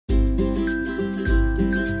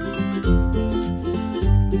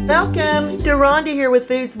Welcome, Deronda here with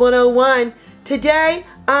Foods 101. Today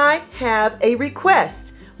I have a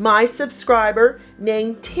request. My subscriber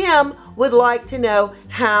named Tim would like to know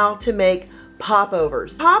how to make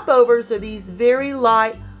popovers. Popovers are these very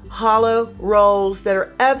light, hollow rolls that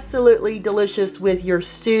are absolutely delicious with your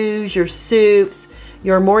stews, your soups,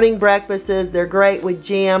 your morning breakfasts. They're great with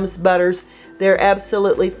jams, butters. They're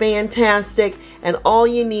absolutely fantastic, and all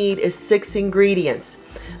you need is 6 ingredients.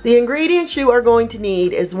 The ingredients you are going to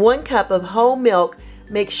need is 1 cup of whole milk,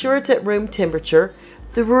 make sure it's at room temperature,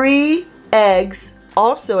 3 eggs,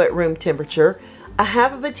 also at room temperature,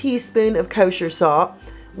 1/2 teaspoon of kosher salt,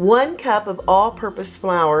 1 cup of all-purpose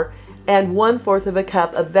flour, and 1/4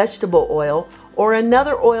 cup of vegetable oil or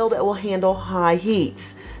another oil that will handle high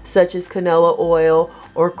heats, such as canola oil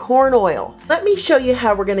or corn oil. Let me show you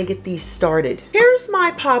how we're going to get these started. Here's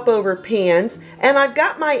my popover pans, and I've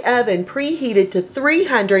got my oven preheated to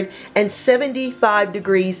 375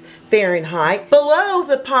 degrees Fahrenheit. Below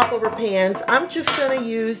the popover pans, I'm just going to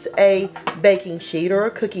use a baking sheet or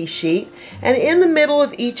a cookie sheet, and in the middle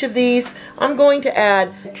of each of these, I'm going to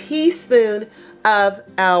add a teaspoon of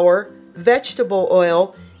our vegetable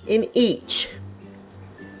oil in each.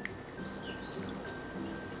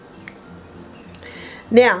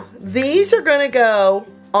 Now, these are going to go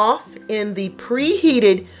off in the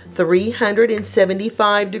preheated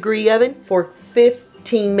 375 degree oven for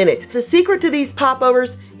 15 minutes. The secret to these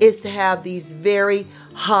popovers is to have these very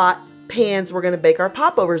hot pans we're going to bake our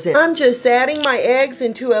popovers in. I'm just adding my eggs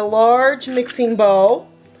into a large mixing bowl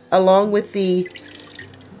along with the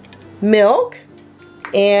milk,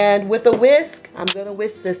 and with a whisk, I'm going to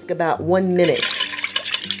whisk this about 1 minute.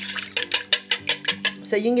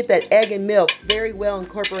 So you can get that egg and milk very well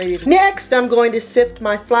incorporated. Next, I'm going to sift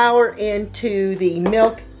my flour into the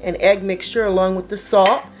milk and egg mixture along with the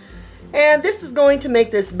salt. And this is going to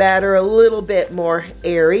make this batter a little bit more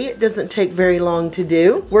airy. It doesn't take very long to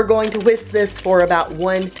do. We're going to whisk this for about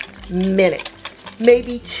 1 minute,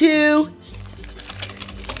 maybe 2.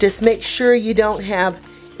 Just make sure you don't have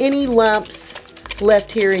any lumps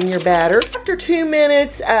left here in your batter. After 2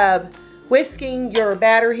 minutes of whisking your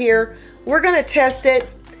batter here, we're going to test it.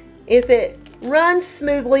 If it runs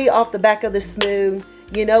smoothly off the back of the spoon,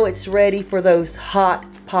 you know it's ready for those hot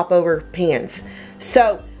popover pans.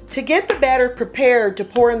 So to get the batter prepared to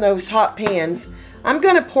pour in those hot pans, I'm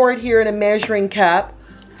going to pour it here in a measuring cup.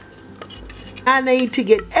 I need to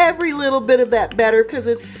get every little bit of that batter because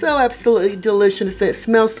it's so absolutely delicious and it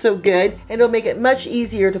smells so good, and it'll make it much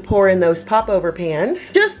easier to pour in those popover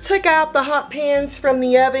pans. Just took out the hot pans from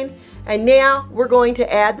the oven, and now we're going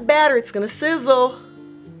to add the batter. It's going to sizzle.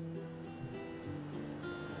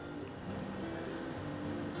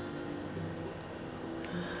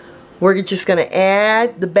 We're just going to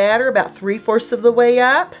add the batter about 3/4 of the way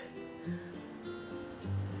up.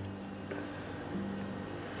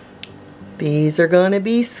 These are going to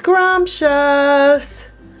be scrumptious.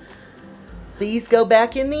 These go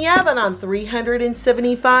back in the oven on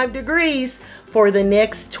 375 degrees for the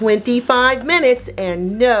next 25 minutes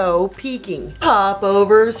and no peeking.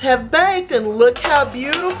 Popovers have baked, and look how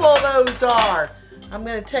beautiful those are. I'm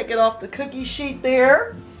going to take it off the cookie sheet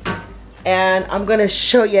there, and I'm going to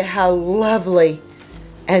show you how lovely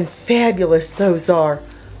and fabulous those are.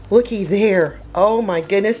 Looky there. Oh my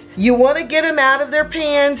goodness. You want to get them out of their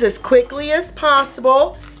pans as quickly as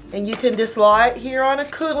possible, and you can just lie it here on a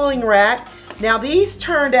cooling rack. Now these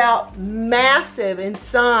turned out massive in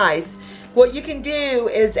size. What you can do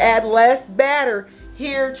is add less batter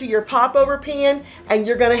here to your popover pan, and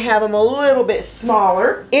you're going to have them a little bit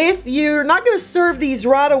smaller. If you're not going to serve these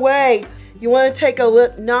right away, you want to take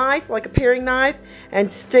a knife, like a paring knife, and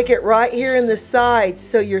stick it right here in the sides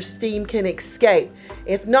so your steam can escape.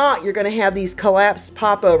 If not, you're going to have these collapsed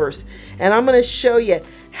popovers. And I'm going to show you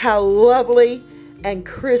how lovely and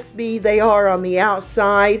crispy they are on the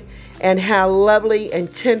outside, and how lovely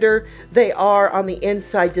and tender they are on the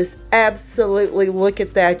inside. Just absolutely look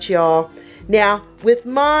at that, y'all. Now, with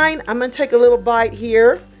mine, I'm going to take a little bite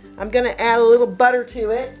here. I'm going to add a little butter to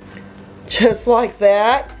it, just like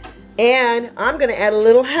that. And I'm going to add a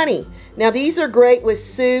little honey. Now, these are great with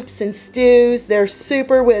soups and stews. They're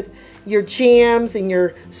super with your jams and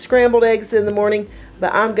your scrambled eggs in the morning.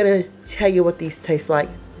 But I'm going to tell you what these taste like.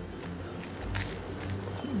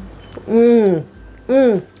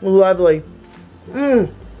 Lovely.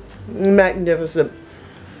 Magnificent.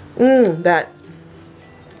 That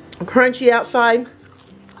crunchy outside.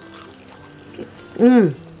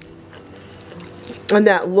 And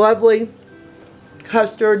that lovely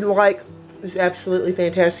custard-like is absolutely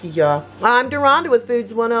fantastic, y'all. I'm Deronda with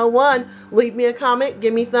Foods 101. Leave me a comment,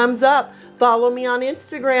 give me thumbs up, follow me on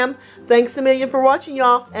Instagram. Thanks a million for watching,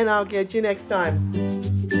 y'all, and I'll get you next time.